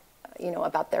out,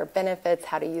 about their benefits,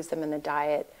 how to use them in the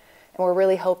diet. And we're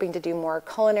really hoping to do more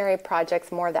culinary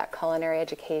projects, more of that culinary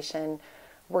education,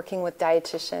 working with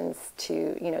dietitians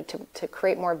to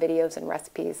create more videos and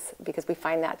recipes, because we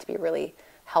find that to be really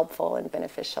helpful and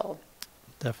beneficial.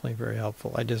 Definitely very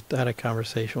helpful. I just had a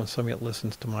conversation with somebody that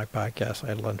listens to my podcast. I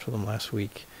had lunch with him last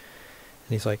week,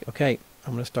 and he's like, okay,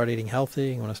 I'm going to start eating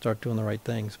healthy. I'm going to start doing the right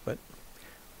things, but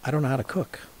I don't know how to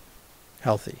cook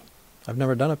healthy. I've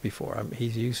never done it before.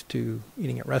 He's used to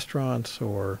eating at restaurants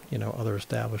or, other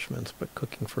establishments, but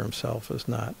cooking for himself is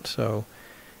not. So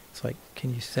it's like,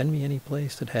 can you send me any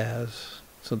place that has...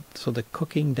 So the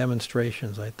cooking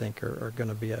demonstrations, I think, are going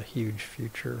to be a huge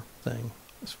future thing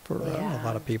for a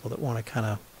lot of people that want to kind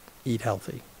of eat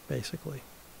healthy, basically.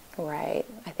 Right.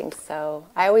 I think so.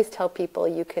 I always tell people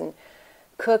you can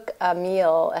cook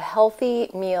a healthy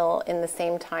meal in the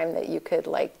same time that you could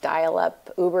like dial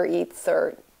up Uber Eats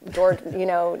or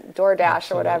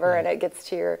DoorDash or whatever, and it gets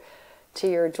to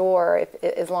your door.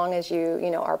 As long as you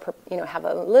have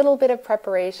a little bit of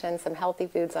preparation, some healthy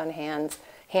foods on hand.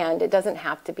 It doesn't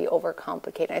have to be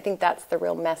overcomplicated. I think that's the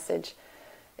real message,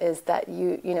 is that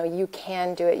you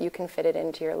can do it. You can fit it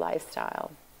into your lifestyle.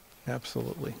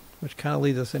 Absolutely. Which kind of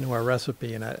leads us into our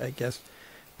recipe, and I guess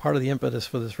part of the impetus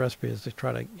for this recipe is to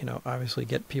try to, obviously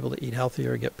get people to eat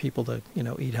healthier, get people to,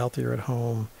 eat healthier at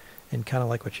home, and kind of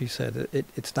like what you said,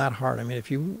 it's not hard. I mean,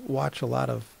 if you watch a lot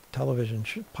of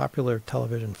popular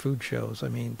television food shows, I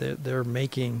mean, they're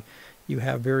making, you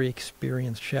have very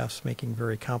experienced chefs making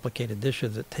very complicated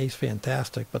dishes that taste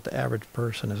fantastic, but the average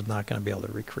person is not going to be able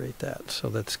to recreate that. So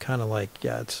that's kind of like,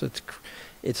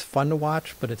 it's fun to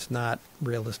watch, but it's not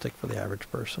realistic for the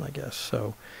average person, I guess.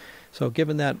 So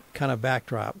given that kind of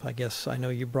backdrop, I guess I know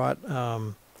you brought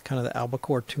kind of the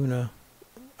albacore tuna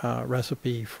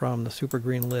recipe from the Super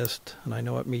Green list, and I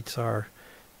know it meets our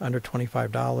under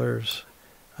 $25.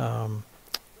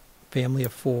 Family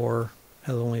of 4,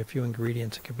 has only a few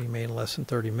ingredients. It can be made in less than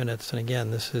 30 minutes. And again,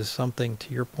 this is something,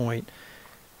 to your point,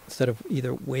 instead of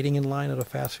either waiting in line at a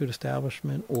fast food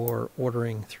establishment or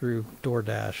ordering through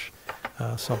DoorDash,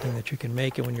 something that you can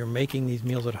make. And when you're making these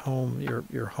meals at home,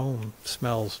 your home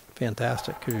smells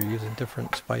fantastic because you're using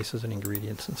different spices and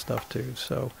ingredients and stuff too.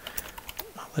 So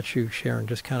I'll let you, Sharon,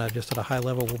 just at a high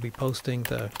level, we'll be posting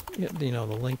the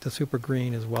link to Super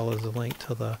Green as well as the link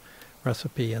to the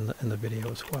recipe in the video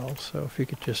as well. So if you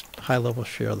could just high level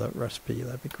share that recipe,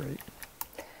 that'd be great.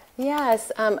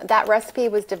 Yes, that recipe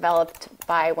was developed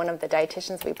by one of the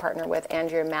dietitians we partner with,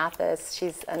 Andrea Mathis.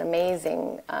 She's an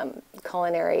amazing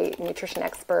culinary nutrition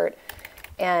expert,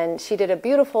 and she did a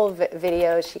beautiful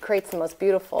video. She creates the most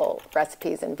beautiful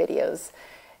recipes and videos,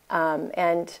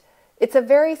 and it's a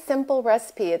very simple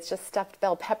recipe. It's just stuffed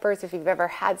bell peppers. If you've ever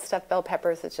had stuffed bell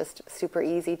peppers, it's just super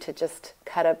easy to just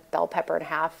cut a bell pepper in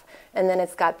half. And then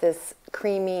it's got this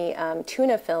creamy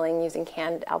tuna filling using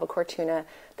canned albacore tuna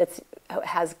that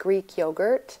has Greek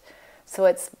yogurt. So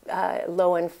it's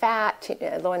low in fat,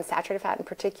 low in saturated fat in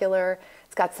particular.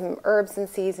 It's got some herbs and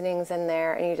seasonings in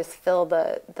there, and you just fill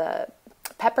the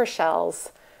pepper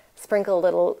shells, sprinkle a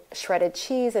little shredded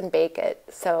cheese, and bake it.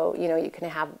 So, you can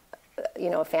have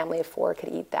a family of 4 could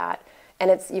eat that.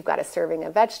 And you've got a serving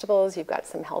of vegetables, you've got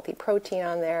some healthy protein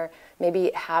on there,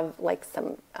 maybe have like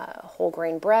some whole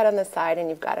grain bread on the side, and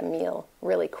you've got a meal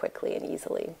really quickly and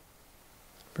easily.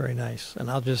 Very nice. And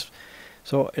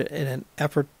so in an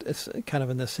effort, it's kind of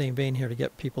in the same vein here to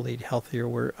get people to eat healthier,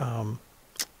 we're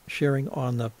sharing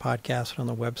on the podcast and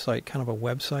on the website, kind of a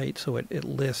website, so it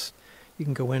lists, you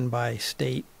can go in by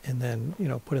state and then,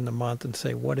 put in the month and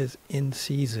say what is in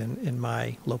season in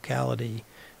my locality,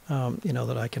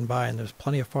 that I can buy. And there's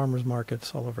plenty of farmers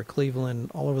markets all over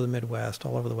Cleveland, all over the Midwest,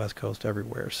 all over the West Coast,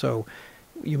 everywhere. So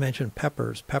you mentioned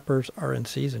peppers. Peppers are in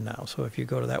season now. So if you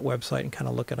go to that website and kind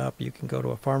of look it up, you can go to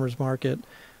a farmer's market,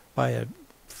 buy a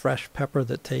fresh pepper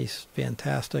that tastes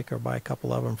fantastic, or buy a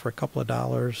couple of them for a couple of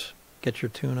dollars, get your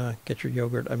tuna, get your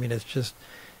yogurt. I mean, it's just...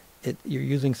 you're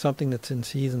using something that's in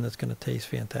season that's going to taste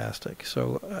fantastic.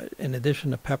 So in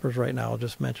addition to peppers right now, I'll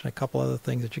just mention a couple other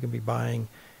things that you can be buying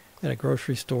at a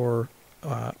grocery store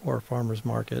or a farmer's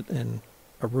market. And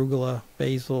arugula,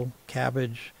 basil,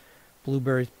 cabbage,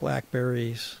 blueberries,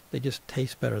 blackberries. They just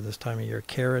taste better this time of year.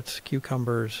 Carrots,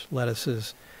 cucumbers,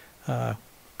 lettuces,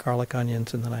 garlic,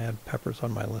 onions, and then I had peppers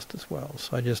on my list as well.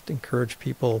 So I just encourage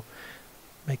people,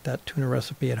 make that tuna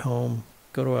recipe at home.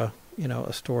 Go to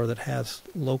a store that has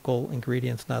local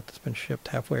ingredients, not that's been shipped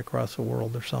halfway across the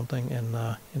world or something, and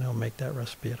make that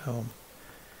recipe at home.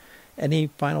 Any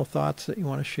final thoughts that you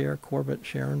want to share, Corbett,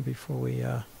 Sharon, before we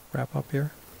wrap up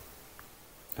here?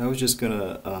 I was just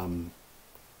gonna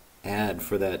add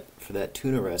for that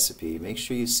tuna recipe. Make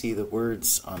sure you see the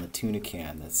words on the tuna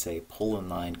can that say "pull in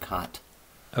line caught."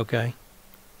 Okay.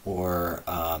 Or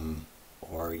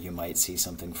you might see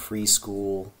something free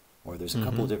school. Or there's a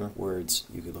couple of different words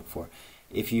you could look for.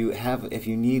 If you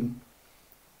need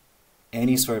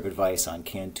any sort of advice on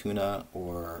canned tuna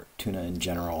or tuna in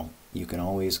general, you can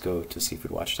always go to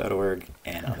seafoodwatch.org,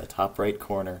 and on the top right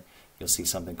corner, you'll see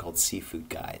something called Seafood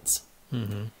Guides.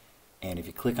 Mm-hmm. And if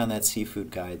you click on that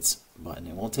Seafood Guides button,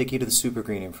 it won't take you to the super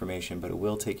green information, but it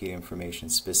will take you to information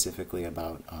specifically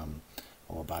about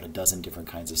a dozen different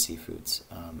kinds of seafoods.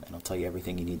 And it'll tell you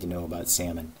everything you need to know about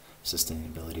salmon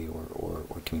sustainability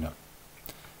or tuna.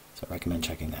 So I recommend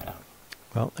checking that out.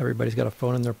 Well, everybody's got a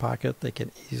phone in their pocket. They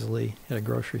can easily, at a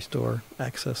grocery store,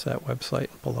 access that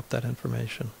website and pull up that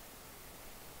information.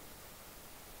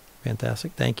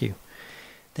 Fantastic. Thank you.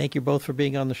 Thank you both for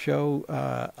being on the show.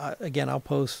 Again, I'll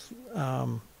post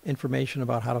information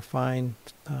about how to find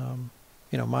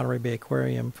Monterey Bay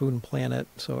Aquarium, Food+Planet,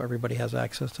 so everybody has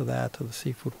access to that, to the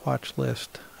Seafood Watch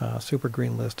list, Super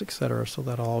Green list, etc. So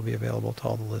that'll all be available to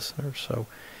all the listeners. So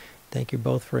thank you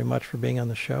both very much for being on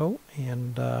the show,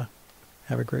 and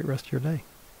have a great rest of your day.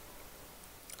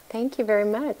 Thank you very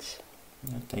much.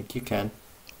 Thank you, Ken.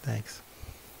 Thanks.